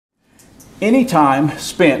Any time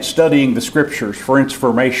spent studying the Scriptures for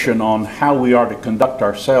information on how we are to conduct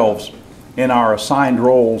ourselves in our assigned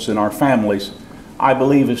roles in our families, I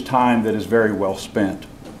believe is time that is very well spent.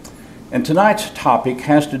 And tonight's topic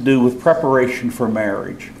has to do with preparation for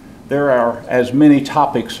marriage. There are as many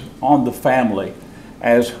topics on the family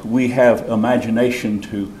as we have imagination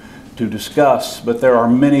to discuss, but there are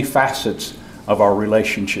many facets of our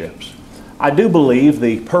relationships. I do believe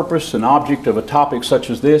the purpose and object of a topic such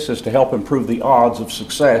as this is to help improve the odds of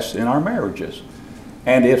success in our marriages.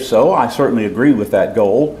 And if so, I certainly agree with that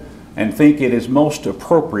goal and think it is most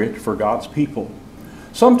appropriate for God's people.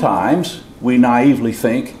 Sometimes we naively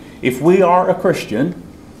think if we are a Christian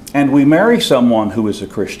and we marry someone who is a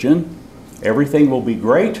Christian, everything will be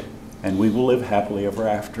great and we will live happily ever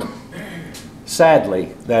after.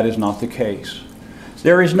 Sadly, that is not the case.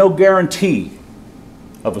 There is no guarantee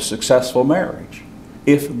of a successful marriage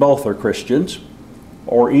if both are Christians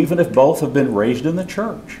or even if both have been raised in the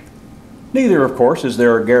church. Neither, of course, is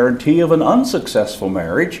there a guarantee of an unsuccessful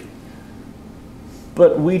marriage,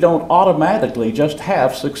 but we don't automatically just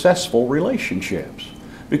have successful relationships,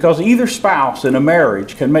 because either spouse in a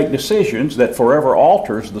marriage can make decisions that forever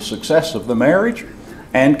alters the success of the marriage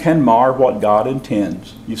and can mar what God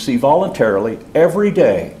intends. You see, voluntarily, every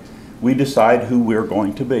day, we decide who we're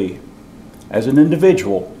going to be, as an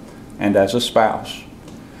individual and as a spouse.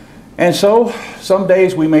 And so, some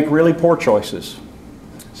days we make really poor choices.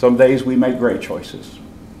 Some days we make great choices.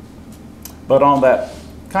 But on that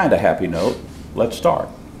kind of happy note, let's start.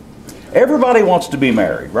 Everybody wants to be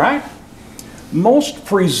married, right? Most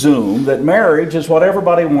presume that marriage is what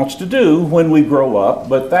everybody wants to do when we grow up,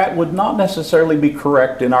 but that would not necessarily be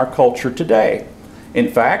correct in our culture today. In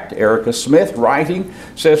fact, Erica Smith, writing,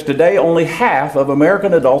 says today only half of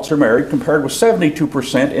American adults are married, compared with 72%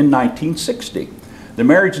 in 1960. The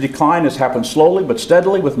marriage decline has happened slowly but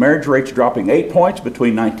steadily, with marriage rates dropping 8 points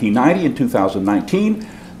between 1990 and 2019.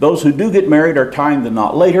 Those who do get married are tying the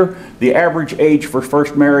knot later. The average age for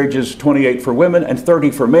first marriage is 28 for women and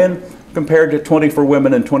 30 for men, compared to 20 for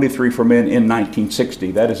women and 23 for men in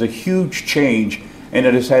 1960. That is a huge change, and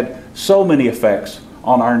it has had so many effects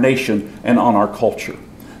on our nation and on our culture.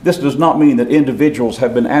 This does not mean that individuals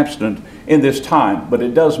have been abstinent in this time, but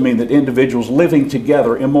it does mean that individuals living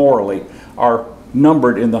together immorally are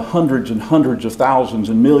numbered in the hundreds and hundreds of thousands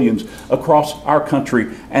and millions across our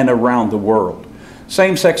country and around the world.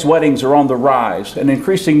 Same-sex weddings are on the rise. An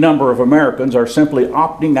increasing number of Americans are simply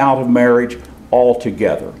opting out of marriage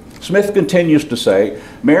altogether. Smith continues to say,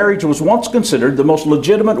 marriage was once considered the most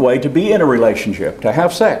legitimate way to be in a relationship, to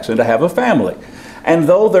have sex and to have a family. And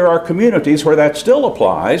though there are communities where that still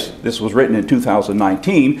applies, this was written in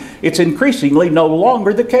 2019, it's increasingly no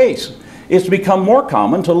longer the case. It's become more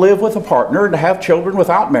common to live with a partner and to have children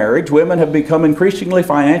without marriage. Women have become increasingly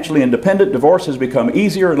financially independent. Divorce has become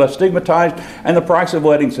easier and less stigmatized, and the price of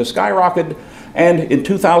weddings has skyrocketed. And in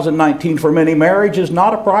 2019, for many, marriage is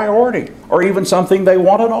not a priority or even something they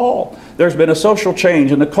want at all. There's been a social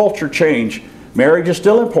change and a culture change. Marriage is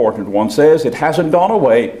still important, one says. It hasn't gone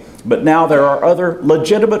away, but now there are other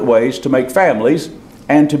legitimate ways to make families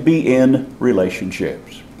and to be in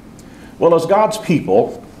relationships. Well, as God's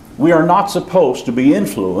people, we are not supposed to be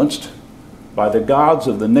influenced by the gods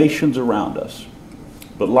of the nations around us.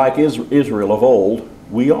 But like Israel of old,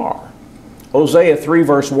 we are. Hosea 3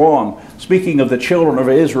 verse 1, speaking of the children of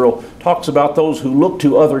Israel, talks about those who look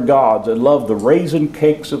to other gods and love the raisin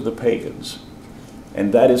cakes of the pagans.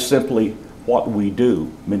 And that is simply what we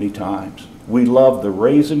do many times. We love the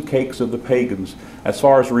raisin cakes of the pagans as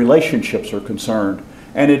far as relationships are concerned.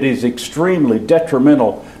 And it is extremely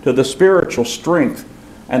detrimental to the spiritual strength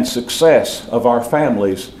and success of our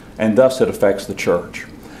families, and thus it affects the church.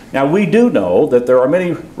 Now, we do know that there are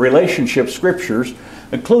many relationship scriptures,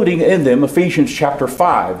 including in them Ephesians chapter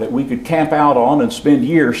 5, that we could camp out on and spend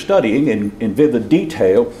years studying in vivid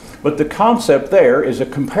detail. But the concept there is a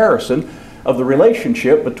comparison of the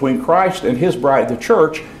relationship between Christ and his bride, the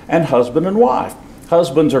church, and husband and wife.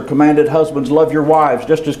 Husbands are commanded, husbands, love your wives,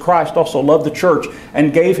 just as Christ also loved the church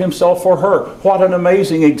and gave himself for her. What an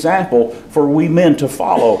amazing example for we men to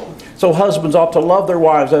follow. So husbands ought to love their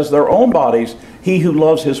wives as their own bodies. He who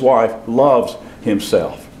loves his wife loves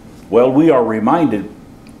himself. Well, we are reminded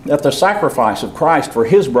that the sacrifice of Christ for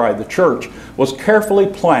his bride, the church, was carefully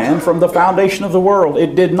planned from the foundation of the world.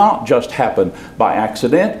 It did not just happen by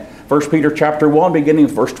accident. 1 Peter chapter 1, beginning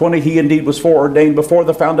with verse 20, he indeed was foreordained before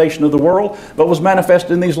the foundation of the world, but was manifest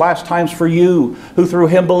in these last times for you, who through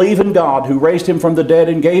him believe in God, who raised him from the dead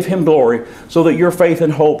and gave him glory, so that your faith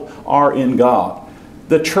and hope are in God.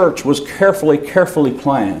 The church was carefully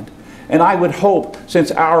planned. And I would hope,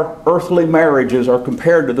 since our earthly marriages are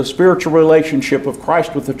compared to the spiritual relationship of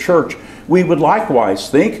Christ with the church, we would likewise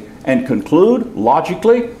think and conclude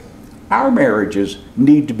logically, our marriages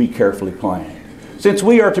need to be carefully planned. Since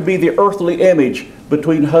we are to be the earthly image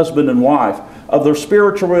between husband and wife of the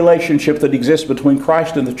spiritual relationship that exists between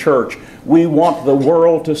Christ and the church, we want the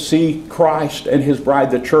world to see Christ and His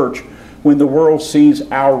bride, the church, when the world sees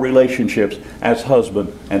our relationships as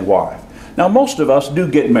husband and wife. Now, most of us do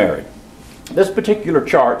get married. This particular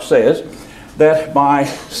chart says that by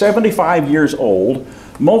 75 years old,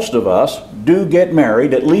 most of us do get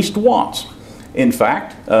married at least once. In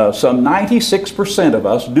fact, some 96% of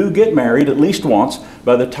us do get married at least once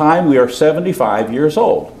by the time we are 75 years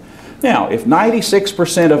old. Now, if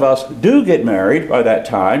 96% of us do get married by that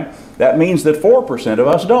time, that means that 4% of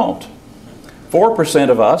us don't. 4%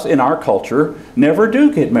 of us in our culture never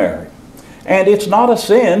do get married. And it's not a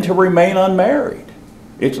sin to remain unmarried.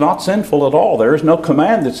 It's not sinful at all. There is no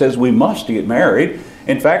command that says we must get married.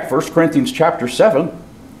 In fact, 1 Corinthians chapter 7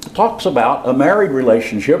 talks about a married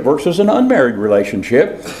relationship versus an unmarried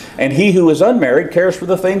relationship. And he who is unmarried cares for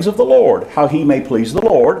the things of the Lord, how he may please the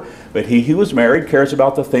Lord. But he who is married cares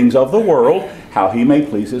about the things of the world, how he may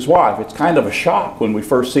please his wife. It's kind of a shock when we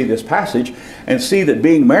first see this passage and see that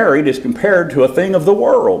being married is compared to a thing of the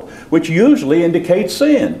world, which usually indicates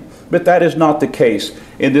sin. But that is not the case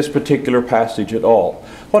in this particular passage at all.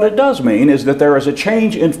 What it does mean is that there is a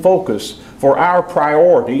change in focus for our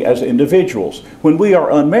priority as individuals. When we are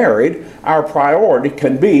unmarried, our priority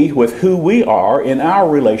can be with who we are in our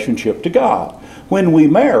relationship to God. When we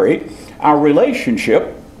marry, our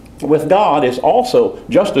relationship with God is also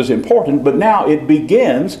just as important, but now it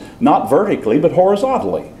begins not vertically but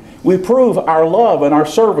horizontally. We prove our love and our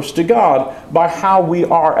service to God by how we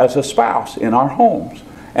are as a spouse in our homes.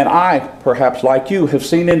 And I, perhaps like you, have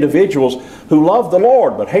seen individuals who love the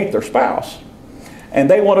Lord but hate their spouse. And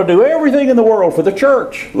they want to do everything in the world for the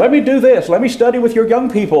church. Let me do this. Let me study with your young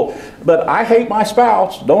people. But I hate my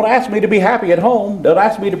spouse. Don't ask me to be happy at home. Don't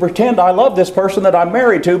ask me to pretend I love this person that I'm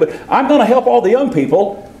married to, but I'm going to help all the young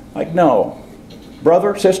people. Like, no.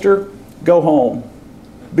 Brother, sister, go home.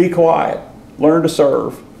 Be quiet. Learn to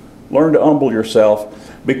serve. Learn to humble yourself.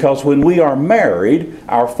 Because when we are married,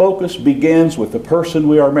 our focus begins with the person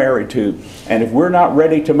we are married to. And if we're not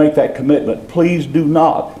ready to make that commitment, please do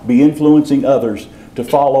not be influencing others to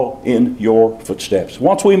follow in your footsteps.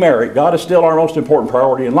 Once we marry, God is still our most important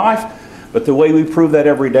priority in life, but the way we prove that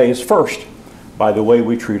every day is first by the way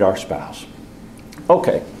we treat our spouse.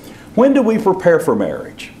 Okay, when do we prepare for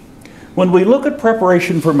marriage? When we look at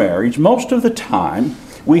preparation for marriage, most of the time,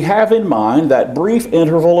 we have in mind that brief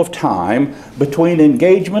interval of time between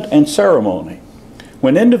engagement and ceremony,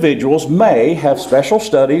 when individuals may have special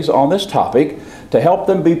studies on this topic to help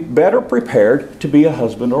them be better prepared to be a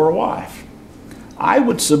husband or a wife. I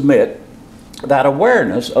would submit that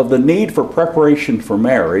awareness of the need for preparation for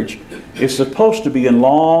marriage is supposed to begin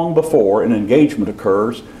long before an engagement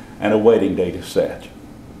occurs and a wedding date is set.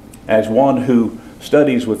 As one who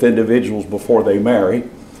studies with individuals before they marry,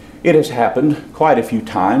 it has happened quite a few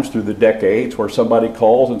times through the decades where somebody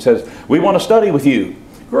calls and says, "We want to study with you."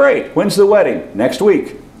 Great. When's the wedding? Next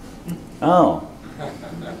week. Oh.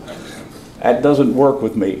 That doesn't work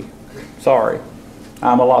with me. Sorry.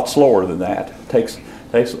 I'm a lot slower than that.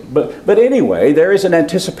 But anyway, there is an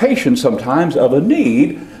anticipation sometimes of a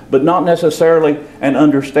need, but not necessarily an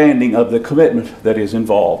understanding of the commitment that is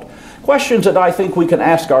involved. Questions that I think we can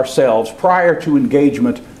ask ourselves prior to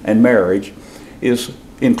engagement and marriage is,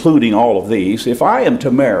 including all of these, if I am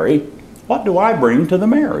to marry, what do I bring to the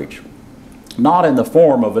marriage? Not in the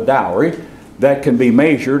form of a dowry that can be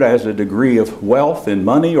measured as a degree of wealth in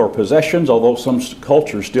money or possessions, although some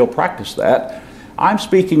cultures still practice that. I'm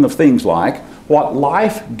speaking of things like, what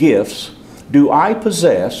life gifts do I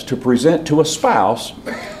possess to present to a spouse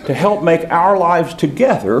to help make our lives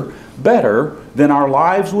together better than our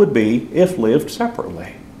lives would be if lived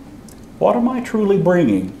separately? What am I truly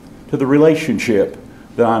bringing to the relationship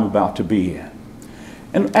that I'm about to be in?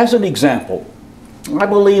 And as an example, I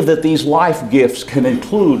believe that these life gifts can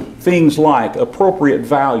include things like appropriate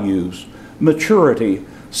values, maturity,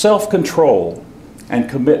 self-control, and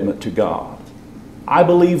commitment to God. I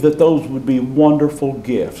believe that those would be wonderful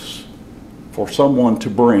gifts for someone to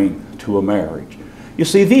bring to a marriage. You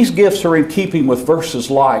see, these gifts are in keeping with verses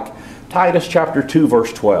like Titus chapter 2,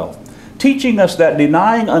 verse 12, teaching us that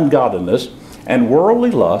denying ungodliness and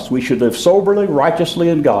worldly lust, we should live soberly, righteously,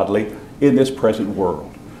 and godly in this present world.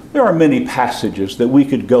 There are many passages that we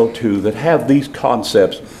could go to that have these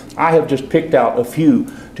concepts. I have just picked out a few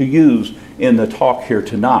to use in the talk here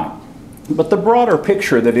tonight. But the broader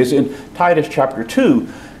picture that is in Titus chapter 2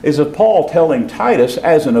 is of Paul telling Titus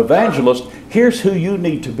as an evangelist, here's who you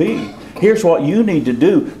need to be. Here's what you need to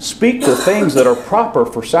do. Speak the things that are proper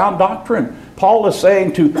for sound doctrine. Paul is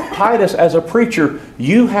saying to Titus as a preacher,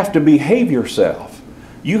 you have to behave yourself.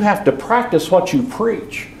 You have to practice what you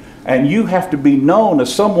preach. And you have to be known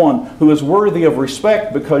as someone who is worthy of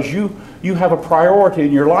respect because you have a priority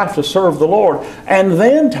in your life to serve the Lord. And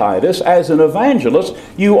then, Titus, as an evangelist,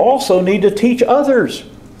 you also need to teach others.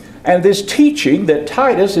 And this teaching that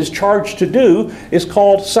Titus is charged to do is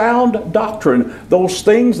called sound doctrine. Those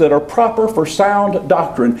things that are proper for sound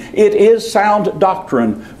doctrine. It is sound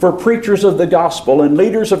doctrine for preachers of the gospel and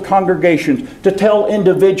leaders of congregations to tell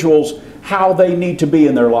individuals how they need to be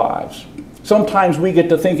in their lives. Sometimes we get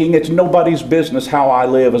to thinking it's nobody's business how I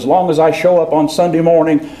live. As long as I show up on Sunday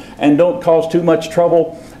morning and don't cause too much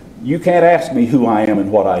trouble, you can't ask me who I am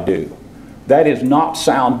and what I do. That is not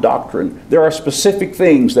sound doctrine. There are specific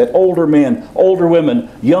things that older men, older women,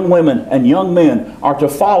 and young men are to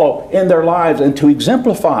follow in their lives and to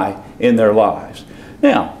exemplify in their lives.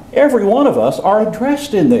 Now, every one of us are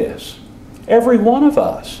addressed in this. Every one of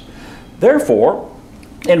us. Therefore,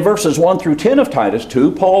 in verses 1 through 10 of Titus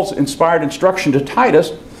 2, Paul's inspired instruction to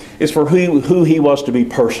Titus is for who he was to be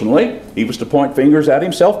personally. He was to point fingers at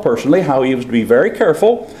himself personally, how he was to be very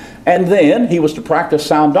careful. And then he was to practice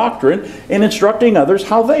sound doctrine in instructing others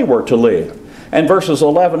how they were to live. And verses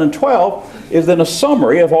 11 and 12 is then a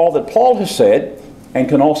summary of all that Paul has said and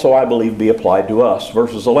can also, I believe, be applied to us.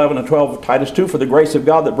 Verses 11 and 12 of Titus 2, for the grace of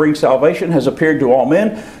God that brings salvation has appeared to all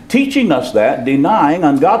men, teaching us that, denying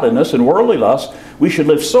ungodliness and worldly lust, we should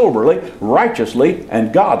live soberly, righteously,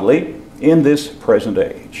 and godly in this present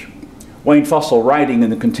age. Wayne Fussell, writing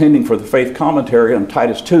in the Contending for the Faith commentary on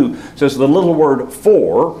Titus 2, says the little word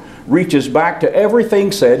for reaches back to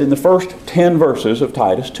everything said in the first 10 verses of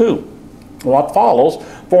Titus 2. What follows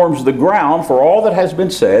forms the ground for all that has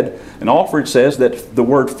been said, and Alfred says that the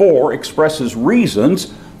word for expresses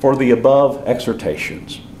reasons for the above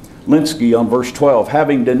exhortations. Linsky on verse 12,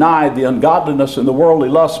 having denied the ungodliness and the worldly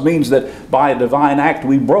lust, means that by a divine act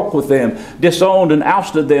we broke with them, disowned and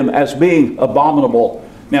ousted them as being abominable.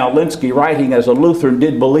 Now, Linsky, writing as a Lutheran,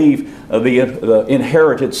 did believe the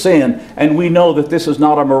inherited sin, and we know that this is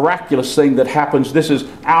not a miraculous thing that happens. This is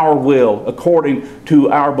our will, according to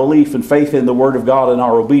our belief and faith in the Word of God and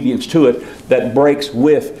our obedience to it, that breaks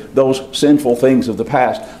with those sinful things of the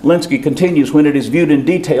past. Linsky continues, when it is viewed in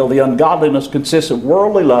detail, the ungodliness consists of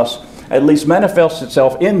worldly lust, at least manifests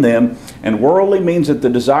itself in them, and worldly means that the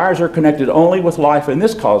desires are connected only with life in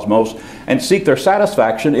this cosmos and seek their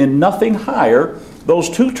satisfaction in nothing higher.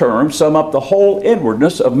 Those two terms sum up the whole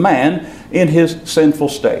inwardness of man in his sinful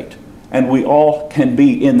state. And we all can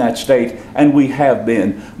be in that state, and we have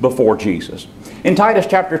been before Jesus. In Titus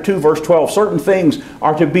chapter 2, verse 12, certain things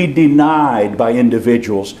are to be denied by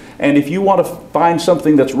individuals. And if you want to find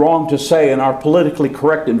something that's wrong to say in our politically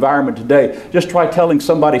correct environment today, just try telling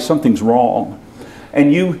somebody something's wrong.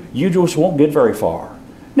 And you just won't get very far.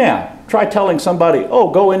 Now, try telling somebody,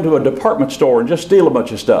 oh, go into a department store and just steal a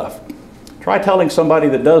bunch of stuff. Try telling somebody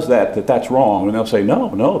that does that that's wrong, and they'll say,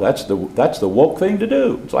 no, that's the woke thing to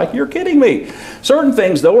do. It's like, you're kidding me. Certain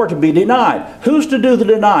things, though, are to be denied. Who's to do the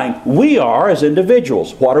denying? We are as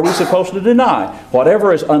individuals. What are we supposed to deny?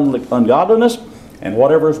 Whatever is ungodliness and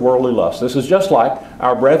whatever is worldly lust. This is just like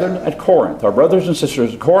our brethren at Corinth. Our brothers and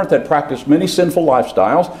sisters at Corinth had practiced many sinful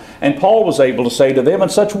lifestyles, and Paul was able to say to them,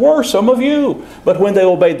 and such were some of you. But when they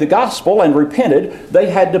obeyed the gospel and repented,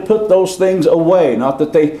 they had to put those things away. Not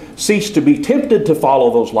that they ceased to be tempted to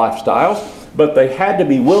follow those lifestyles, but they had to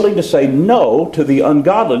be willing to say no to the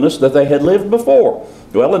ungodliness that they had lived before.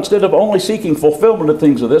 Well, instead of only seeking fulfillment of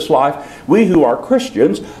things of this life, we who are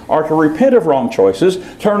Christians are to repent of wrong choices,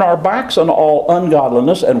 turn our backs on all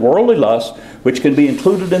ungodliness and worldly lust, which can be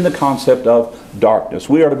included in the concept of darkness.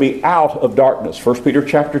 We are to be out of darkness. 1 Peter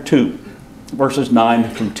chapter 2, verses 9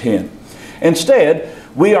 through 10. Instead,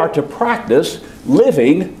 we are to practice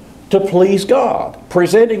living to please God,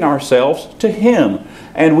 presenting ourselves to Him.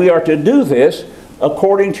 And we are to do this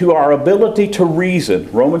according to our ability to reason.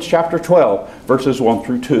 Romans chapter 12, verses 1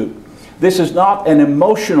 through 2. This is not an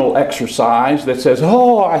emotional exercise that says,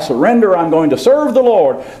 oh, I surrender, I'm going to serve the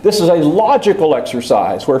Lord. This is a logical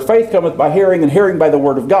exercise where faith cometh by hearing and hearing by the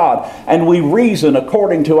Word of God. And we reason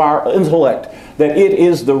according to our intellect that it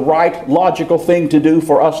is the right logical thing to do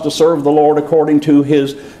for us to serve the Lord according to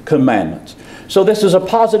His commandments. So this is a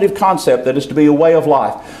positive concept that is to be a way of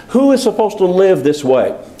life. Who is supposed to live this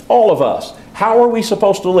way? All of us. How are we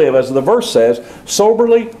supposed to live? As the verse says,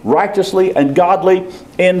 soberly, righteously, and godly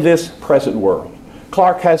in this present world.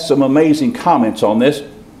 Clark has some amazing comments on this.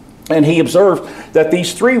 And he observed that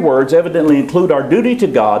these three words evidently include our duty to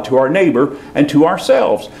God, to our neighbor, and to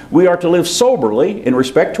ourselves. We are to live soberly in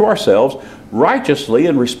respect to ourselves, righteously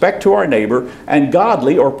in respect to our neighbor, and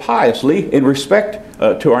godly or piously in respect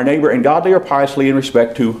to our neighbor, and godly or piously in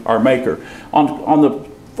respect to our Maker. On the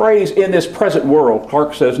phrase, in this present world,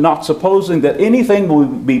 Clark says, not supposing that anything will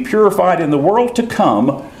be purified in the world to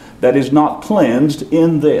come that is not cleansed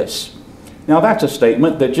in this. Now that's a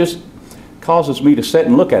statement that just causes me to sit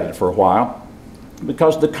and look at it for a while,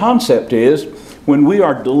 because the concept is when we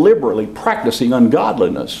are deliberately practicing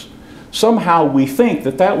ungodliness, somehow we think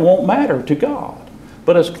that that won't matter to God.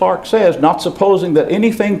 But as Clark says, not supposing that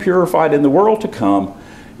anything purified in the world to come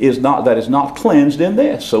is not cleansed in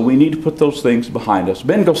this. So we need to put those things behind us.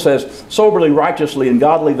 Bengel says, soberly, righteously, and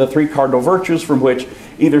godly, the three cardinal virtues from which,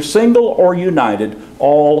 either single or united,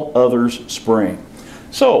 all others spring.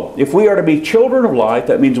 So, if we are to be children of light,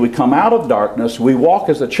 that means we come out of darkness, we walk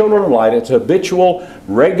as the children of light. It's a habitual,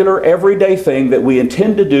 regular, everyday thing that we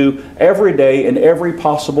intend to do every day in every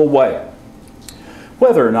possible way.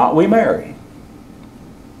 Whether or not we marry.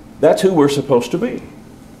 That's who we're supposed to be.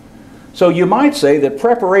 So you might say that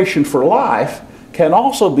preparation for life can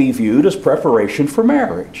also be viewed as preparation for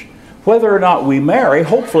marriage. Whether or not we marry,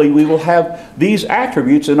 hopefully we will have these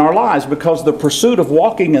attributes in our lives, because the pursuit of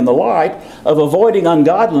walking in the light, of avoiding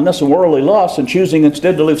ungodliness and worldly lust, and choosing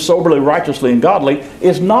instead to live soberly, righteously, and godly,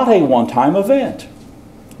 is not a one-time event.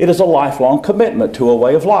 It is a lifelong commitment to a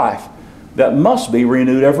way of life that must be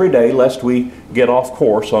renewed every day, lest we get off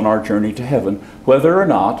course on our journey to heaven, whether or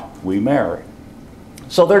not we marry.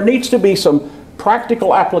 So there needs to be some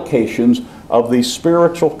practical applications of these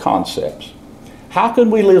spiritual concepts. How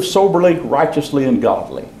can we live soberly, righteously, and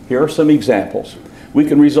godly? Here are some examples. We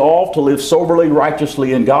can resolve to live soberly,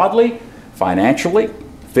 righteously, and godly financially,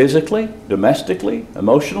 physically, domestically,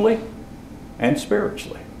 emotionally, and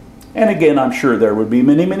spiritually. And again, I'm sure there would be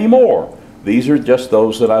many, many more. These are just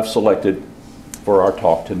those that I've selected for our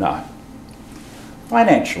talk tonight.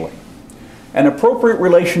 Financially, an appropriate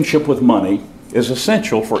relationship with money is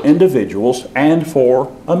essential for individuals and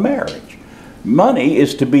for a marriage. Money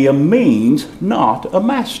is to be a means, not a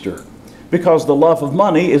master, because the love of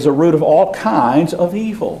money is a root of all kinds of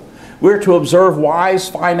evil. We're to observe wise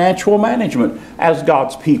financial management as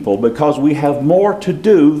God's people, because we have more to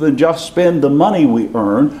do than just spend the money we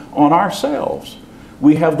earn on ourselves.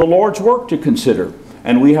 We have the Lord's work to consider,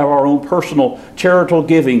 and we have our own personal charitable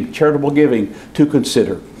giving to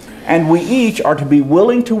consider. And we each are to be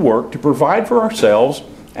willing to work to provide for ourselves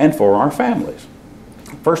and for our families.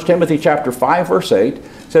 1 Timothy chapter 5, verse 8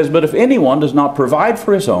 says, but if anyone does not provide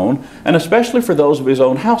for his own, and especially for those of his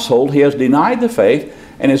own household, he has denied the faith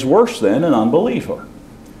and is worse than an unbeliever.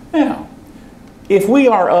 Now, if we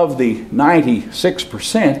are of the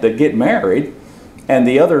 96% that get married, and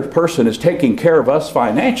the other person is taking care of us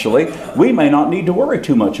financially, we may not need to worry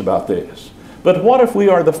too much about this. But what if we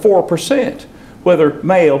are the 4%, whether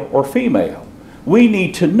male or female? We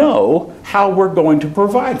need to know how we're going to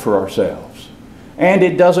provide for ourselves. And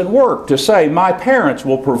it doesn't work to say, my parents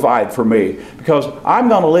will provide for me, because I'm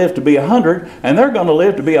going to live to be 100 and they're going to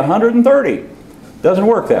live to be 130. Doesn't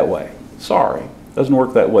work that way. Sorry. Doesn't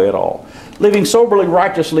work that way at all. Living soberly,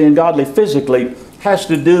 righteously, and godly physically has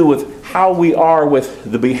to do with how we are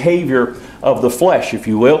with the behavior of the flesh, if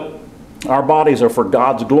you will. Our bodies are for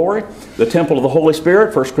God's glory, the temple of the Holy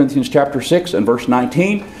Spirit, 1 Corinthians chapter 6 and verse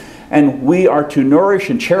 19. And we are to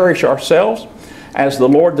nourish and cherish ourselves as the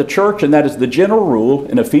Lord the church, and that is the general rule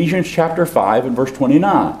in Ephesians chapter 5 and verse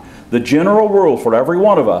 29. The general rule for every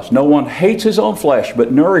one of us: no one hates his own flesh,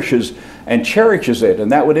 but nourishes and cherishes it.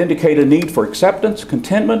 And that would indicate a need for acceptance,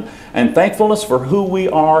 contentment, and thankfulness for who we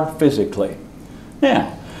are physically.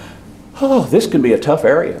 Now, this can be a tough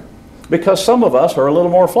area, because some of us are a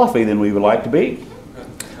little more fluffy than we would like to be.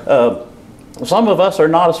 Some of us are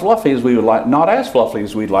not as fluffy as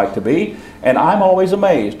we'd like to be, and I'm always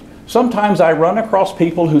amazed. Sometimes I run across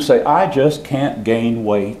people who say, I just can't gain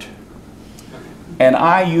weight. And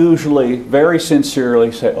I usually very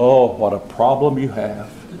sincerely say, oh, what a problem you have.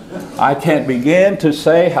 I can't begin to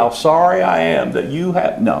say how sorry I am that you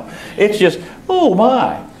have. No, it's just, oh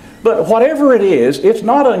my. But whatever it is, it's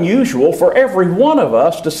not unusual for every one of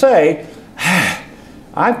us to say,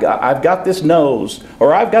 I've got this nose,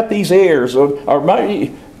 or I've got these ears, or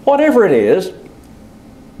whatever it is.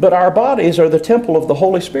 But our bodies are the temple of the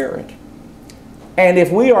Holy Spirit. And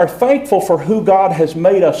if we are thankful for who God has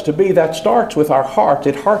made us to be, that starts with our hearts.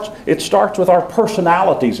 It starts with our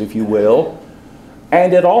personalities, if you will.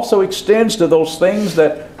 And it also extends to those things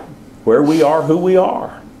where we are, who we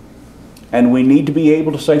are. And we need to be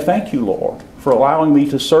able to say, thank you, Lord, for allowing me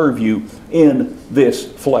to serve you in this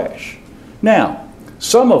flesh. Now,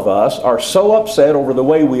 some of us are so upset over the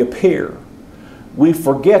way we appear, we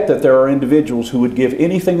forget that there are individuals who would give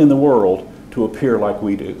anything in the world to appear like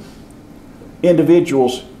we do.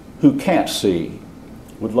 Individuals who can't see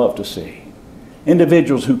would love to see.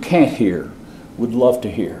 Individuals who can't hear would love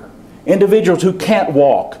to hear. Individuals who can't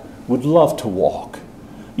walk would love to walk.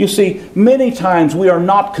 You see, many times we are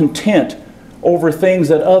not content over things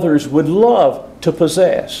that others would love to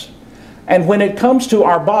possess. And when it comes to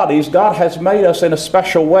our bodies, God has made us in a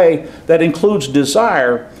special way that includes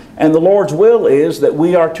desire, and the Lord's will is that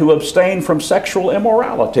we are to abstain from sexual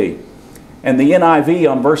immorality. And the NIV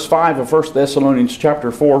on verse 5 of 1 Thessalonians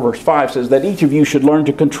chapter 4, verse 5 says that each of you should learn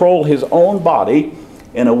to control his own body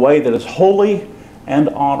in a way that is holy and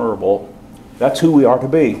honorable. That's who we are to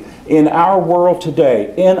be. In our world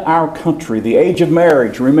today, in our country, the age of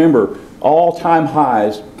marriage, remember, all-time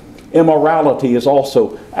highs, immorality is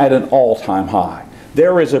also at an all-time high.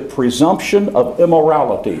 There is a presumption of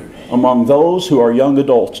immorality among those who are young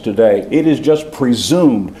adults today. It is just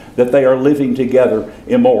presumed that they are living together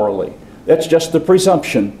immorally. That's just the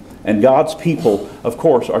presumption, and God's people, of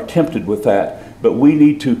course, are tempted with that, but we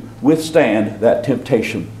need to withstand that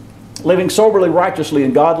temptation. Living soberly, righteously,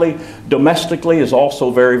 and godly domestically is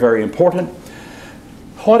also very, very important.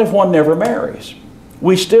 What if one never marries?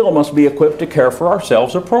 We still must be equipped to care for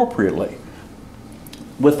ourselves appropriately.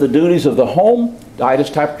 With the duties of the home,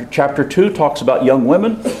 Titus chapter 2 talks about young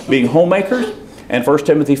women being homemakers, and 1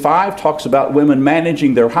 Timothy 5 talks about women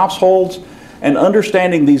managing their households. And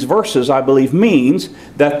understanding these verses, I believe, means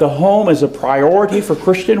that the home is a priority for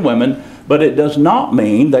Christian women, but it does not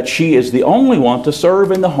mean that she is the only one to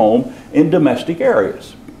serve in the home in domestic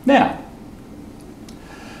areas. Now,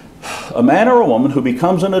 a man or a woman who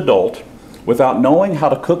becomes an adult without knowing how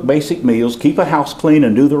to cook basic meals, keep a house clean,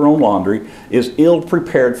 and do their own laundry is ill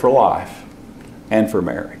prepared for life and for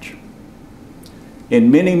marriage.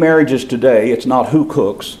 In many marriages today, it's not who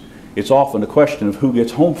cooks, it's often a question of who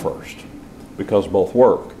gets home first, because both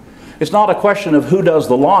work. It's not a question of who does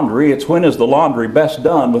the laundry, it's when is the laundry best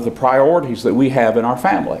done with the priorities that we have in our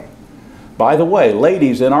family. By the way,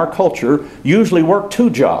 ladies in our culture usually work two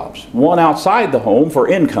jobs, one outside the home for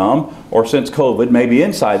income, or since COVID, maybe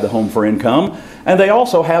inside the home for income, and they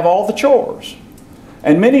also have all the chores.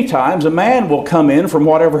 And many times a man will come in from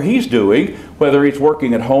whatever he's doing, whether he's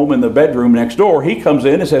working at home in the bedroom next door, he comes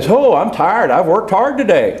in and says, "Oh, I'm tired, I've worked hard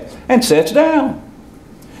today," and sits down.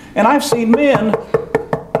 And I've seen men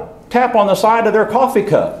tap on the side of their coffee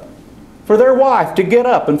cup for their wife to get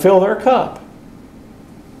up and fill their cup.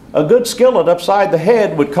 A good skillet upside the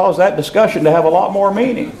head would cause that discussion to have a lot more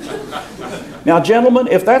meaning. Now, gentlemen,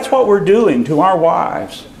 if that's what we're doing to our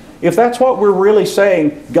wives, if that's what we're really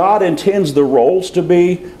saying God intends the roles to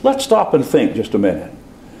be, let's stop and think just a minute.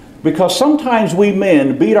 Because sometimes we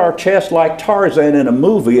men beat our chest like Tarzan in a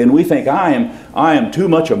movie and we think, I am too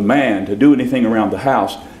much a man to do anything around the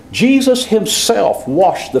house. Jesus himself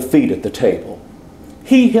washed the feet at the table.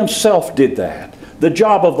 He himself did that. The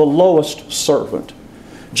job of the lowest servant.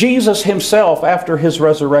 Jesus himself, after his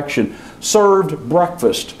resurrection, served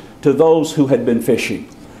breakfast to those who had been fishing.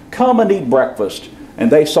 Come and eat breakfast.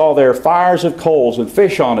 And they saw there fires of coals and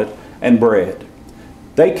fish on it and bread.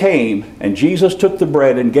 They came, and Jesus took the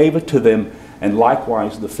bread and gave it to them, and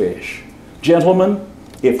likewise the fish. Gentlemen,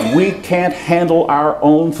 if we can't handle our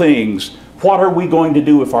own things, what are we going to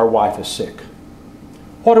do if our wife is sick?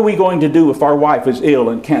 What are we going to do if our wife is ill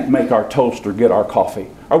and can't make our toast or get our coffee?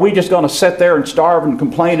 Are we just going to sit there and starve and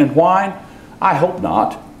complain and whine? I hope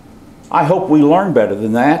not. I hope we learn better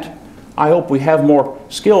than that. I hope we have more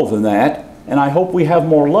skill than that. And I hope we have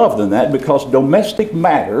more love than that, because domestic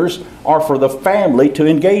matters are for the family to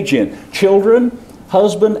engage in. Children,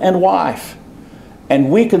 husband, and wife. And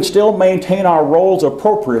we can still maintain our roles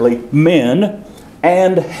appropriately, men,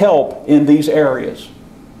 and help in these areas.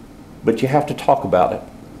 But you have to talk about it.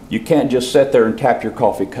 You can't just sit there and tap your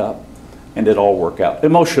coffee cup and it all work out.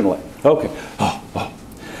 Emotionally. Okay.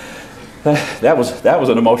 That was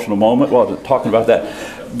an emotional moment, wasn't it? Talking about that.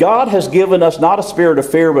 God has given us not a spirit of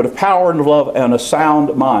fear, but of power and love and a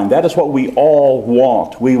sound mind. That is what we all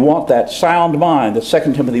want. We want that sound mind. That's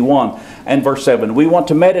 2 Timothy 1 and verse 7. We want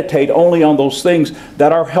to meditate only on those things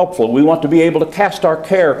that are helpful. We want to be able to cast our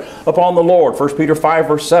care upon the Lord. 1 Peter 5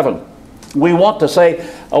 verse 7. We want to say,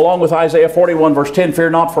 along with Isaiah 41 verse 10,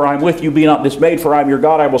 "Fear not, for I am with you. Be not dismayed, for I am your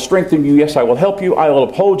God. I will strengthen you. Yes, I will help you. I will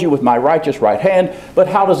uphold you with my righteous right hand." But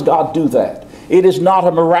how does God do that? It is not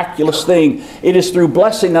a miraculous thing. It is through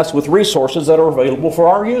blessing us with resources that are available for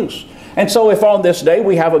our use. And so if on this day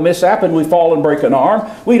we have a mishap and we fall and break an arm,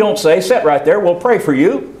 we don't say, "Sit right there, we'll pray for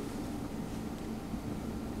you."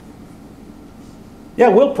 Yeah,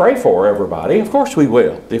 we'll pray for everybody. Of course we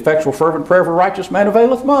will. The effectual fervent prayer of a righteous man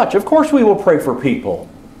availeth much. Of course we will pray for people.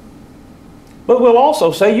 But we'll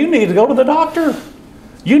also say, you need to go to the doctor.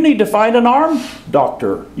 You need to find an arm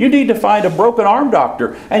doctor. You need to find a broken arm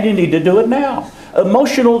doctor, and you need to do it now.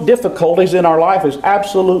 Emotional difficulties in our life is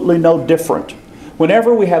absolutely no different.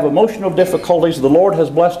 Whenever we have emotional difficulties, the Lord has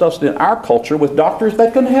blessed us in our culture with doctors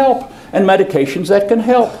that can help and medications that can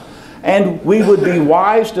help. And we would be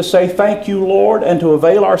wise to say, thank you, Lord, and to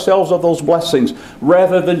avail ourselves of those blessings,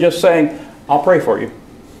 rather than just saying, I'll pray for you.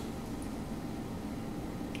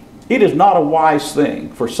 It is not a wise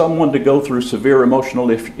thing for someone to go through severe emotional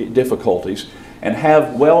difficulties and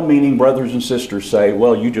have well-meaning brothers and sisters say,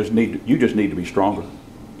 well, you just need to be stronger.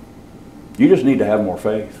 You just need to have more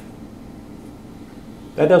faith.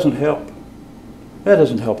 That doesn't help. That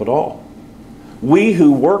doesn't help at all. We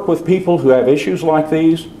who work with people who have issues like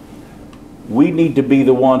these, we need to be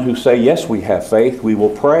the one who say, yes, we have faith, we will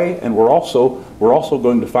pray, and we're also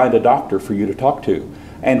going to find a doctor for you to talk to.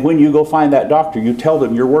 And when you go find that doctor, you tell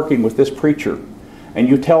them you're working with this preacher. And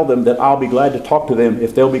you tell them that I'll be glad to talk to them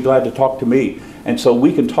if they'll be glad to talk to me. And so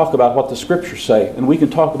we can talk about what the scriptures say, and we can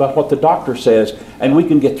talk about what the doctor says, and we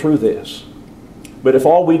can get through this. But if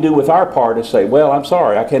all we do with our part is say, well, I'm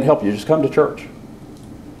sorry, I can't help you, just come to church.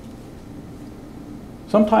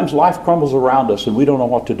 Sometimes life crumbles around us and we don't know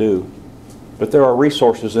what to do. But there are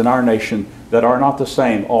resources in our nation that are not the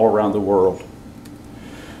same all around the world.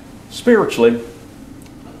 Spiritually,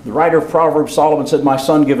 the writer of Proverbs, Solomon, said, my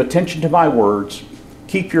son, give attention to my words.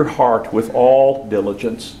 Keep your heart with all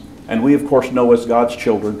diligence. And we, of course, know as God's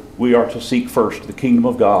children, we are to seek first the kingdom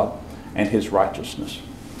of God and His righteousness.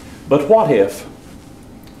 But what if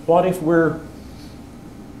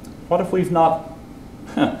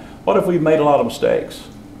we've made a lot of mistakes?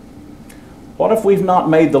 What if we've not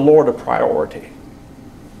made the Lord a priority?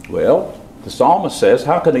 Well, the psalmist says,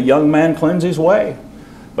 how can a young man cleanse his way?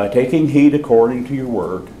 By taking heed according to your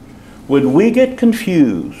word. When we get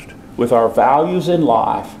confused with our values in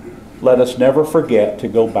life, let us never forget to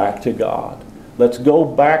go back to God. Let's go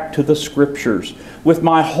back to the scriptures. With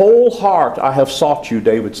my whole heart I have sought you,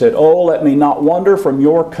 David said. Oh, let me not wander from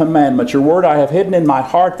your commandments. Your word I have hidden in my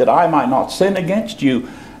heart that I might not sin against you.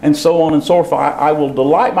 And so on and so forth. I will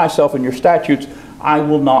delight myself in your statutes. I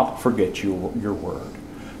will not forget your word.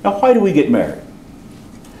 Now, why do we get married?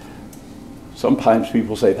 Sometimes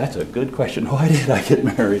people say, that's a good question. Why did I get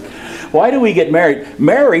married? Why do we get married?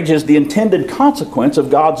 Marriage is the intended consequence of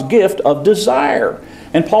God's gift of desire.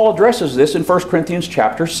 And Paul addresses this in 1 Corinthians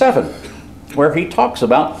chapter 7, where he talks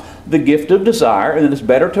about the gift of desire, and that it's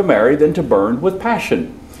better to marry than to burn with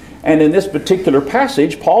passion. And in this particular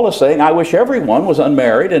passage, Paul is saying, I wish everyone was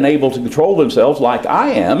unmarried and able to control themselves like I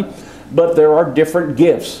am, but there are different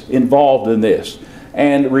gifts involved in this.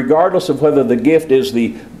 And regardless of whether the gift is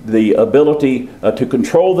the ability to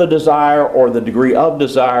control the desire or the degree of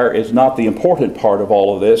desire is not the important part of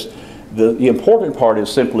all of this. The important part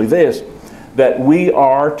is simply this, that we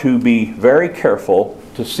are to be very careful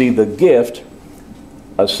to see the gift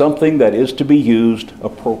as something that is to be used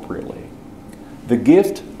appropriately. The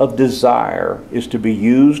gift of desire is to be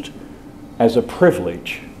used as a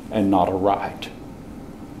privilege and not a right.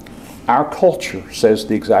 Our culture says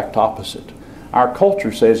the exact opposite. Our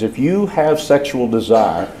culture says if you have sexual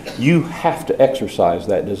desire, you have to exercise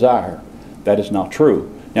that desire. That is not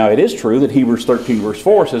true. Now, it is true that Hebrews 13 verse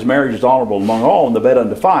 4 says marriage is honorable among all and the bed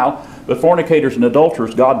undefiled, but fornicators and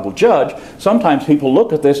adulterers God will judge. Sometimes people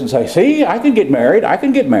look at this and say, see, I can get married, I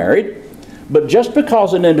can get married. But just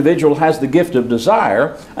because an individual has the gift of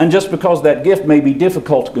desire, and just because that gift may be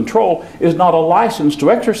difficult to control, is not a license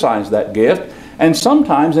to exercise that gift. And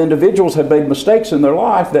sometimes individuals have made mistakes in their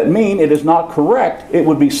life that mean it is not correct. It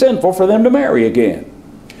would be sinful for them to marry again.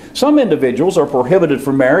 Some individuals are prohibited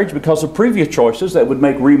from marriage because of previous choices that would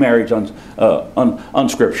make remarriage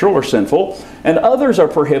unscriptural or sinful. And others are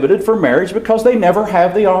prohibited from marriage because they never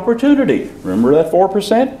have the opportunity. Remember that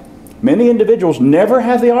 4%? Many individuals never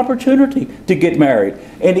have the opportunity to get married.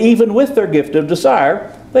 And even with their gift of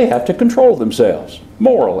desire, they have to control themselves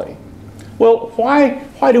morally. Well,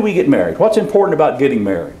 why do we get married? What's important about getting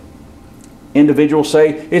married? Individuals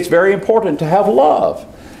say it's very important to have love.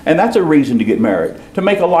 And that's a reason to get married. To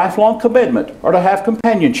make a lifelong commitment, or to have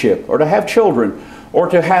companionship, or to have children, or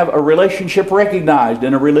to have a relationship recognized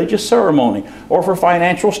in a religious ceremony, or for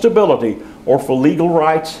financial stability, or for legal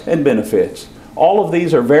rights and benefits. All of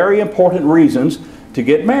these are very important reasons to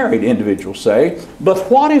get married, individuals say. But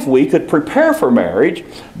what if we could prepare for marriage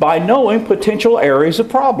by knowing potential areas of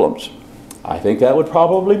problems? I think that would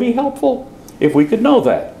probably be helpful if we could know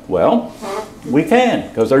that. Well, We can,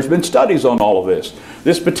 because there's been studies on all of this.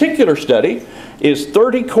 This particular study is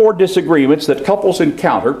 30 core disagreements that couples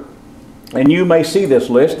encounter. And you may see this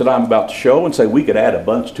list that I'm about to show and say, we could add a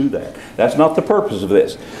bunch to that. That's not the purpose of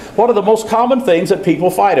this. What are the most common things that people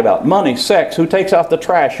fight about? Money, sex, who takes out the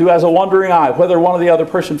trash, who has a wandering eye, whether one or the other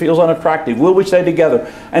person feels unattractive, will we stay together,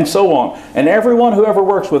 and so on. And everyone who ever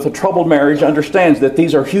works with a troubled marriage understands that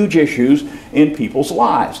these are huge issues in people's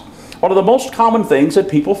lives. What are the most common things that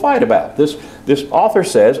people fight about? This author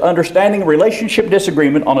says, understanding relationship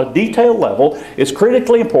disagreement on a detailed level is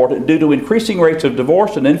critically important due to increasing rates of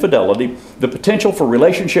divorce and infidelity, the potential for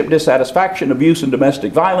relationship dissatisfaction, abuse, and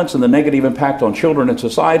domestic violence, and the negative impact on children and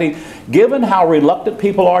society. Given how reluctant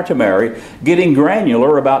people are to marry, getting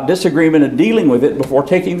granular about disagreement and dealing with it before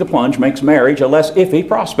taking the plunge makes marriage a less iffy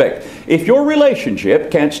prospect. If your relationship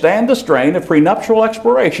can't stand the strain of prenuptial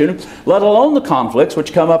exploration, let alone the conflicts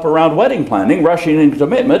which come up around wedding planning, rushing into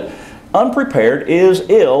commitment, unprepared is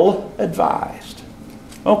ill-advised.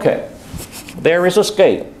 Okay, there is a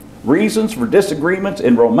scale. Reasons for disagreements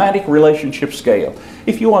in romantic relationship scale.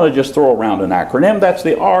 If you want to just throw around an acronym, that's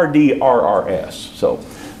the RDRRS. So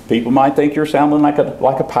people might think you're sounding like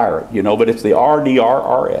a pirate, you know, but it's the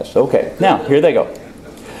RDRRS. Okay, now here they go.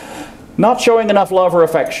 Not showing enough love or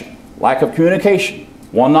affection, lack of communication,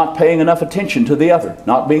 one not paying enough attention to the other,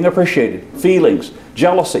 not being appreciated, feelings,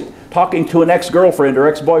 jealousy, talking to an ex-girlfriend or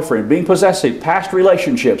ex-boyfriend, being possessive, past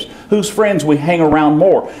relationships, whose friends we hang around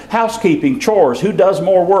more, housekeeping, chores, who does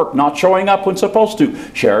more work, not showing up when supposed to,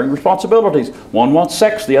 sharing responsibilities, one wants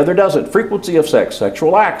sex, the other doesn't, frequency of sex,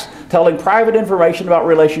 sexual acts, telling private information about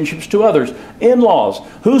relationships to others, in-laws,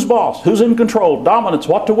 who's boss, who's in control, dominance,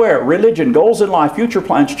 what to wear, religion, goals in life, future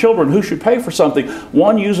plans, children, who should pay for something,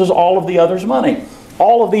 one uses all of the other's money.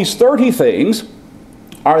 All of these 30 things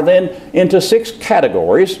are then into 6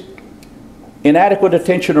 categories: inadequate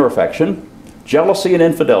attention or affection, jealousy and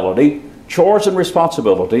infidelity, chores and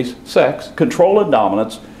responsibilities, sex, control and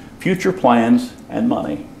dominance, future plans, and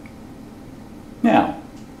money. Now,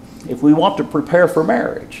 if we want to prepare for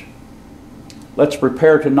marriage, let's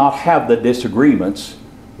prepare to not have the disagreements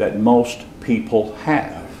that most people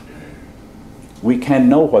have. We can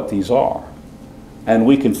know what these are, and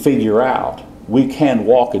we can figure out. We can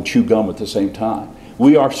walk and chew gum at the same time.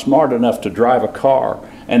 We are smart enough to drive a car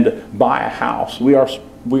and buy a house. We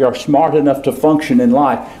are smart enough to function in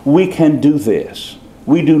life. We can do this.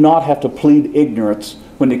 We do not have to plead ignorance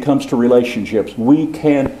when it comes to relationships. We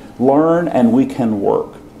can learn and we can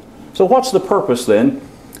work. So what's the purpose then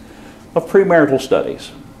of premarital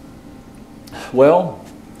studies? Well,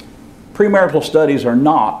 premarital studies are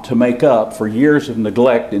not to make up for years of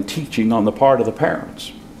neglect and teaching on the part of the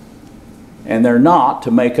parents. And they're not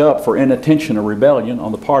to make up for inattention or rebellion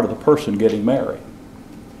on the part of the person getting married.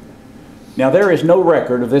 Now, there is no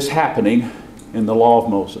record of this happening in the law of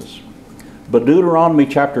Moses. But Deuteronomy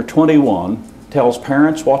chapter 21 tells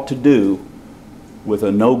parents what to do with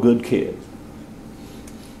a no good kid.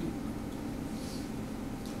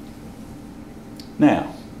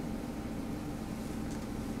 Now,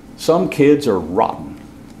 some kids are rotten.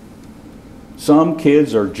 Some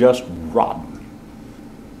kids are just rotten.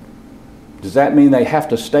 Does that mean they have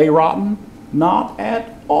to stay rotten? Not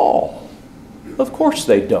at all. Of course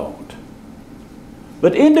they don't.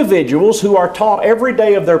 But individuals who are taught every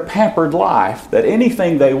day of their pampered life that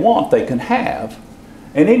anything they want they can have,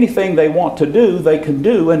 and anything they want to do they can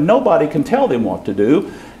do, and nobody can tell them what to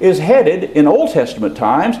do, is headed in Old Testament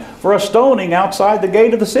times for a stoning outside the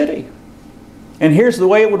gate of the city. And here's the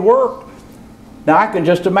way it would work. Now I can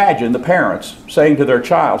just imagine the parents saying to their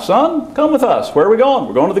child, "Son, come with us. Where are we going?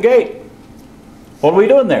 We're going to the gate." "What are we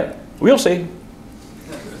doing there?" "We'll see.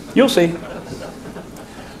 You'll see."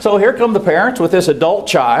 So here come the parents with this adult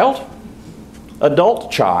child. And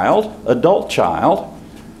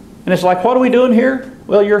it's like, "What are we doing here?"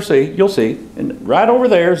 "Well, you'll see. And right over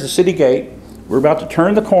there is the city gate. We're about to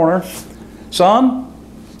turn the corner. Son,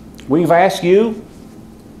 we've asked you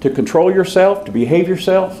to control yourself, to behave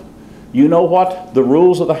yourself. You know what the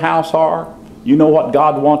rules of the house are. You know what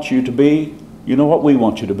God wants you to be. You know what we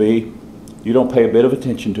want you to be. You don't pay a bit of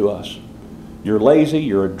attention to us. You're lazy,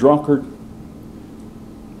 you're a drunkard.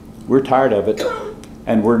 We're tired of it,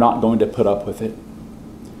 and we're not going to put up with it."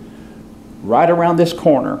 Right around this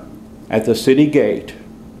corner at the city gate,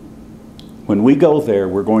 when we go there,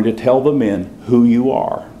 we're going to tell the men who you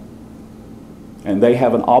are. And they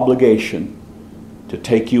have an obligation to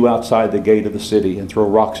take you outside the gate of the city and throw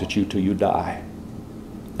rocks at you till you die.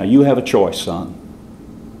 Now you have a choice, son.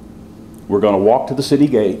 We're going to walk to the city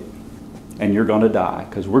gate, and you're going to die,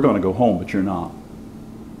 because we're going to go home, but you're not.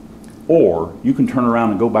 Or you can turn around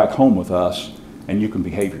and go back home with us, and you can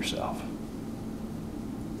behave yourself.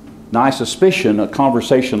 Now, I suspicion a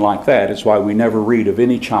conversation like that is why we never read of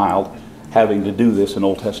any child having to do this in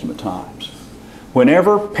Old Testament times.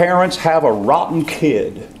 Whenever parents have a rotten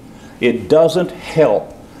kid, it doesn't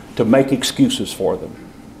help to make excuses for them.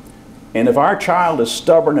 And if our child is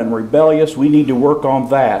stubborn and rebellious, we need to work on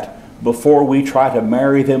that before we try to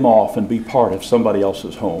marry them off and be part of somebody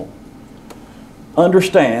else's home.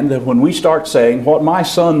 Understand that when we start saying what my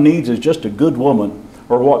son needs is just a good woman,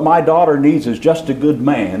 or what my daughter needs is just a good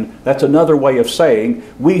man, that's another way of saying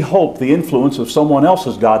we hope the influence of someone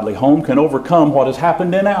else's godly home can overcome what has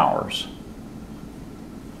happened in ours.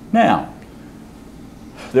 Now,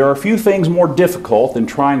 there are few things more difficult than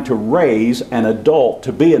trying to raise an adult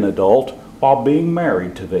to be an adult while being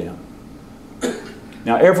married to them.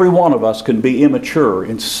 Now, every one of us can be immature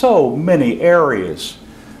in so many areas.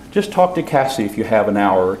 Just talk to Cassie if you have an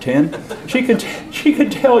hour or 10. She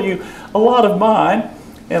could tell you a lot of mine,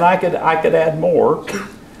 and I could add more.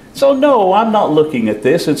 So no, I'm not looking at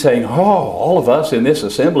this and saying, oh, all of us in this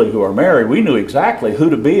assembly who are married, we knew exactly who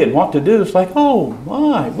to be and what to do. It's like, oh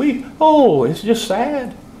my, it's just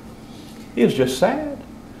sad. It's just sad.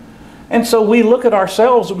 And so we look at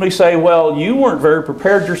ourselves and we say, well, you weren't very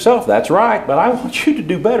prepared yourself. That's right, but I want you to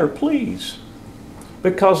do better, please.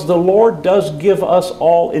 Because the Lord does give us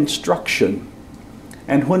all instruction.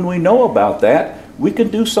 And when we know about that, we can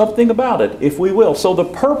do something about it if we will. So the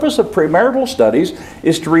purpose of premarital studies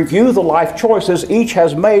is to review the life choices each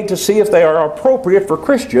has made to see if they are appropriate for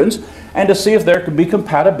Christians and to see if there can be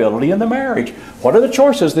compatibility in the marriage. What are the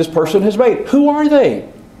choices this person has made? Who are they?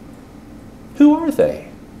 Who are they?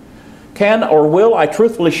 Can or will I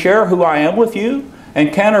truthfully share who I am with you?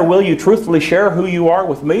 And can or will you truthfully share who you are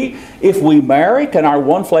with me? If we marry, can our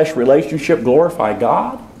one flesh relationship glorify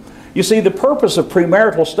God? You see, the purpose of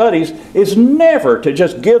premarital studies is never to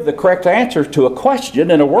just give the correct answer to a question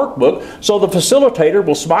in a workbook so the facilitator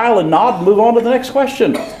will smile and nod and move on to the next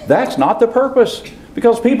question. That's not the purpose,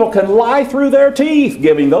 because people can lie through their teeth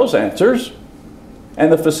giving those answers, and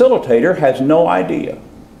the facilitator has no idea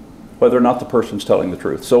whether or not the person's telling the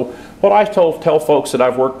truth. So what I tell folks that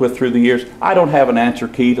I've worked with through the years, I don't have an answer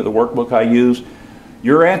key to the workbook I use.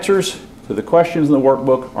 Your answers to the questions in the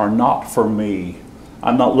workbook are not for me.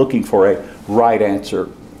 I'm not looking for a right answer.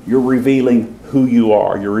 You're revealing who you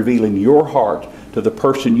are. You're revealing your heart to the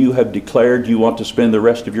person you have declared you want to spend the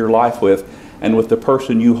rest of your life with, and with the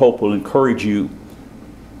person you hope will encourage you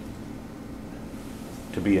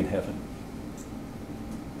to be in heaven.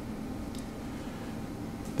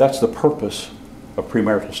 That's the purpose of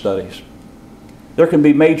premarital studies. There can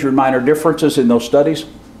be major and minor differences in those studies,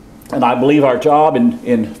 and I believe our job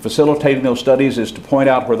in facilitating those studies is to point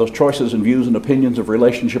out where those choices and views and opinions of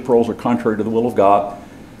relationship roles are contrary to the will of God,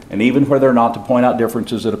 and even where they're not, to point out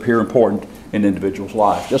differences that appear important in individuals'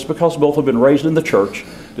 lives. Just because both have been raised in the church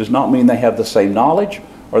does not mean they have the same knowledge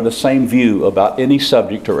or the same view about any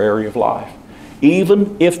subject or area of life.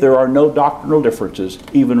 Even if there are no doctrinal differences,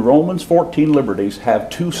 even Romans 14 liberties have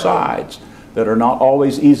two sides that are not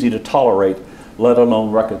always easy to tolerate, let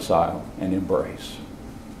alone reconcile and embrace.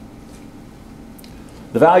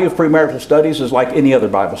 The value of premarital studies is like any other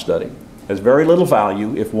Bible study. It has very little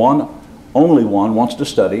value if only one wants to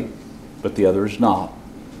study, but the other is not.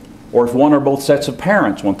 Or if one or both sets of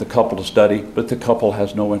parents want the couple to study, but the couple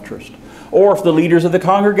has no interest. Or if the leaders of the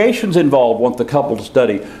congregations involved want the couple to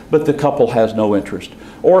study, but the couple has no interest.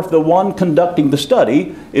 Or if the one conducting the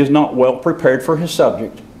study is not well prepared for his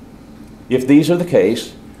subject. If these are the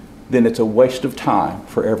case, then it's a waste of time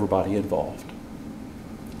for everybody involved.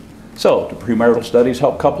 So, do premarital studies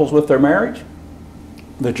help couples with their marriage?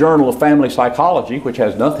 The Journal of Family Psychology, which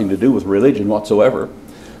has nothing to do with religion whatsoever,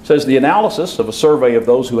 says the analysis of a survey of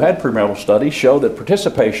those who had premarital studies show that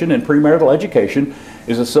participation in premarital education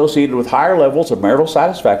is associated with higher levels of marital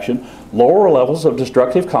satisfaction, lower levels of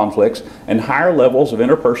destructive conflicts, and higher levels of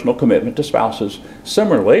interpersonal commitment to spouses.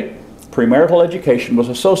 Similarly, premarital education was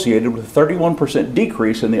associated with a 31%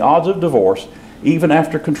 decrease in the odds of divorce, even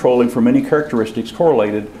after controlling for many characteristics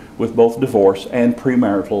correlated with both divorce and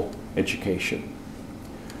premarital education.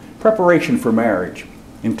 Preparation for marriage,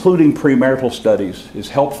 including premarital studies, is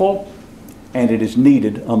helpful and it is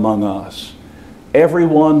needed among us.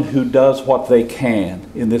 Everyone who does what they can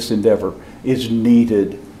in this endeavor is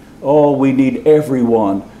needed. Oh, we need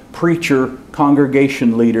everyone, preacher,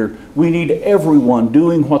 congregation leader. We need everyone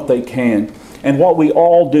doing what they can. And what we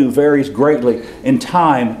all do varies greatly in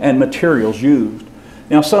time and materials used.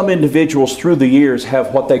 Now, some individuals through the years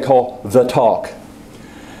have what they call the talk.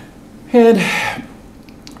 And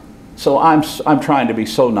so I'm trying to be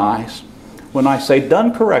so nice. When I say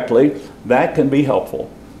done correctly, that can be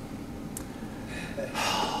helpful.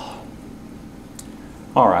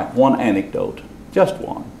 All right, one anecdote, just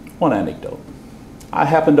one anecdote. I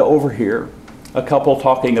happened to overhear a couple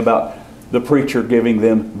talking about the preacher giving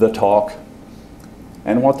them the talk,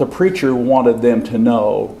 and what the preacher wanted them to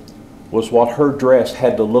know was what her dress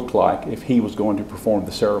had to look like if he was going to perform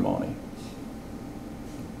the ceremony.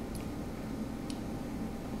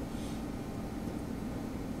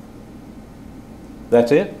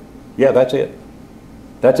 That's it? Yeah, that's it.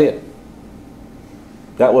 That's it.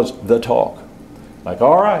 That was the talk. Like,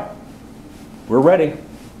 all right, we're ready.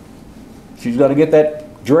 She's going to get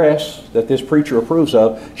that dress that this preacher approves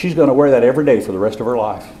of. She's going to wear that every day for the rest of her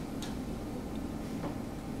life.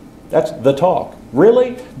 That's the talk.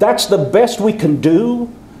 Really? That's the best we can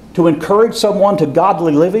do to encourage someone to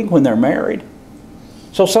godly living when they're married?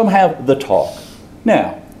 So some have the talk.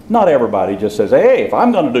 Now, not everybody just says, hey, if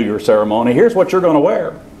I'm going to do your ceremony, here's what you're going to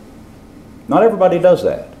wear. Not everybody does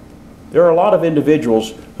that. There are a lot of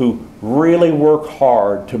individuals who really work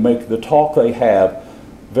hard to make the talk they have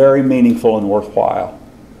very meaningful and worthwhile.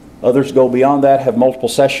 Others go beyond that, have multiple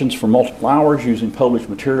sessions for multiple hours using published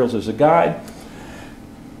materials as a guide.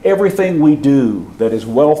 Everything we do that is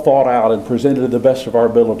well thought out and presented to the best of our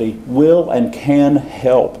ability will and can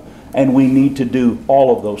help, and we need to do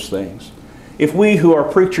all of those things. If we who are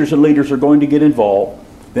preachers and leaders are going to get involved,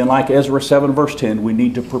 then like Ezra 7 verse 10, we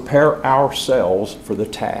need to prepare ourselves for the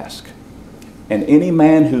task. And any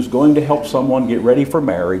man who's going to help someone get ready for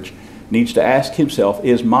marriage needs to ask himself,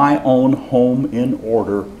 is my own home in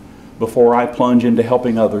order before I plunge into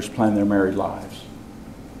helping others plan their married lives?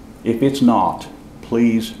 If it's not,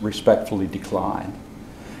 please respectfully decline.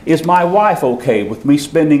 Is my wife okay with me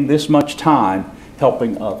spending this much time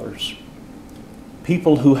helping others?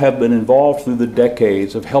 People who have been involved through the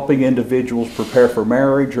decades of helping individuals prepare for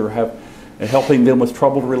marriage or helping them with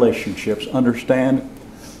troubled relationships understand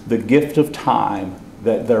the gift of time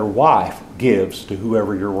that their wife gives to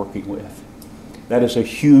whoever you're working with. That is a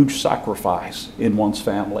huge sacrifice in one's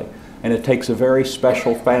family, and it takes a very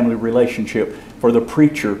special family relationship for the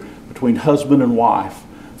preacher between husband and wife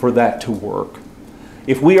for that to work.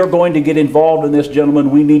 If we are going to get involved in this, gentlemen,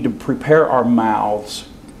 we need to prepare our mouths.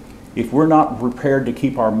 If we're not prepared to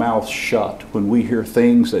keep our mouths shut when we hear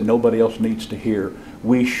things that nobody else needs to hear,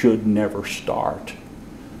 we should never start.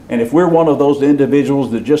 And if we're one of those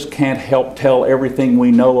individuals that just can't help tell everything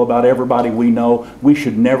we know about everybody we know, we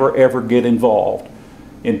should never ever get involved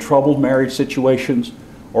in troubled marriage situations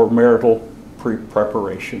or marital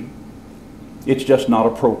preparation. It's just not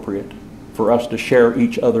appropriate for us to share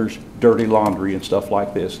each other's dirty laundry and stuff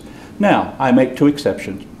like this. Now, I make two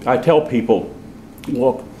exceptions. I tell people,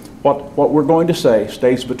 look, what we're going to say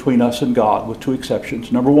stays between us and God with two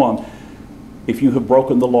exceptions. Number one, if you have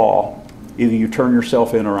broken the law, either you turn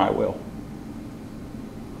yourself in or I will.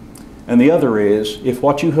 And the other is, if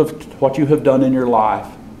what you have done in your life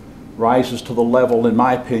rises to the level, in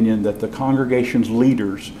my opinion, that the congregation's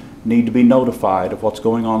leaders need to be notified of what's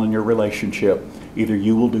going on in your relationship, either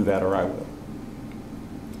you will do that or I will.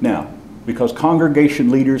 Now, because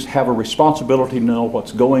congregation leaders have a responsibility to know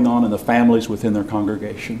what's going on in the families within their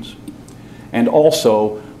congregations. And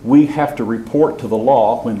also, we have to report to the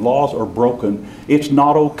law when laws are broken. It's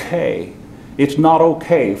not okay. It's not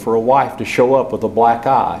okay for a wife to show up with a black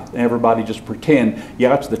eye and everybody just pretend,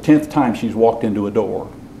 yeah, it's the 10th time she's walked into a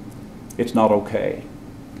door. It's not okay.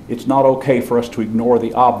 It's not okay for us to ignore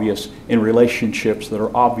the obvious in relationships that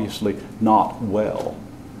are obviously not well.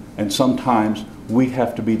 And sometimes we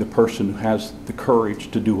have to be the person who has the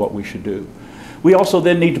courage to do what we should do. We also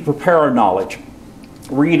then need to prepare our knowledge.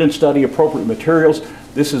 Read and study appropriate materials.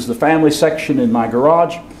 This is the family section in my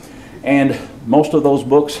garage, and most of those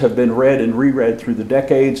books have been read and reread through the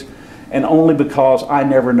decades, and only because I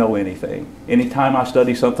never know anything. Anytime I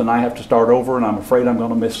study something, I have to start over, and I'm afraid I'm going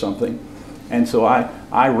to miss something. And so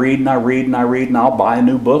I read and I read and I read, and I'll buy a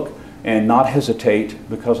new book and not hesitate,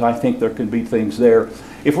 because I think there can be things there.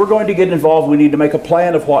 If we're going to get involved, we need to make a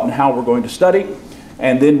plan of what and how we're going to study,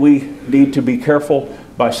 and then we need to be careful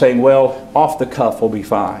by saying, well, off the cuff will be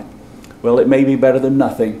fine. Well, it may be better than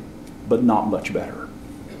nothing, but not much better.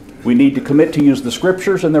 We need to commit to use the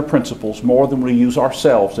scriptures and their principles more than we use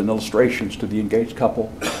ourselves in illustrations to the engaged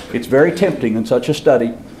couple. It's very tempting in such a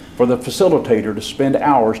study for the facilitator to spend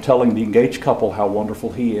hours telling the engaged couple how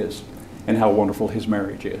wonderful he is and how wonderful his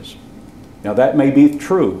marriage is. Now, that may be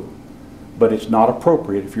true, but it's not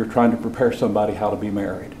appropriate if you're trying to prepare somebody how to be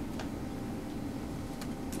married.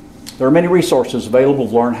 There are many resources available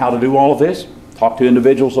to learn how to do all of this. Talk to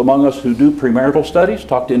individuals among us who do premarital studies.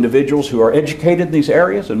 Talk to individuals who are educated in these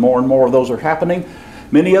areas, and more of those are happening.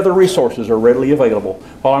 Many other resources are readily available.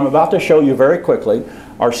 What I'm about to show you very quickly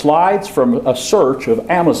are slides from a search of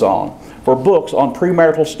Amazon for books on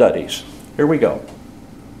premarital studies. Here we go.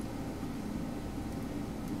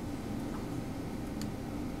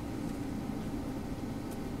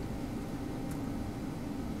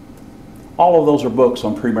 All of those are books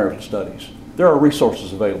on premarital studies. There are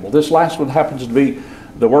resources available. This last one happens to be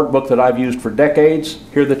the workbook that I've used for decades.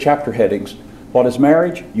 Here are the chapter headings. What is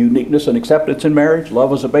marriage? Uniqueness and acceptance in marriage.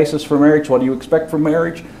 Love as a basis for marriage. What do you expect from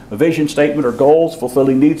marriage? A vision statement or goals.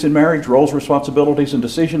 Fulfilling needs in marriage. Roles, responsibilities, and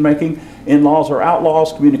decision making. In-laws or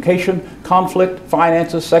outlaws. Communication, conflict,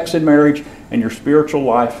 finances, sex in marriage, and your spiritual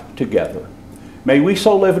life together. May we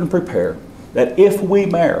so live and prepare that if we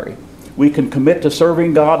marry, we can commit to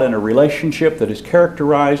serving God in a relationship that is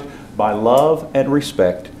characterized by love and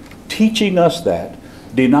respect, teaching us that,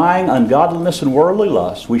 denying ungodliness and worldly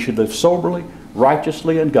lust, we should live soberly,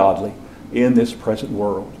 righteously, and godly in this present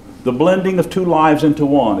world. The blending of two lives into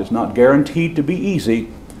one is not guaranteed to be easy,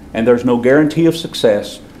 and there's no guarantee of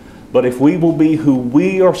success, but if we will be who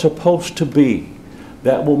we are supposed to be,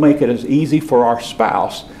 that will make it as easy for our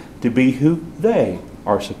spouse to be who they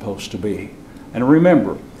are supposed to be. And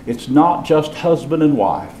remember, it's not just husband and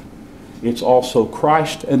wife. It's also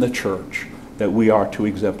Christ and the church that we are to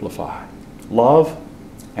exemplify. Love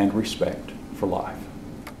and respect for life.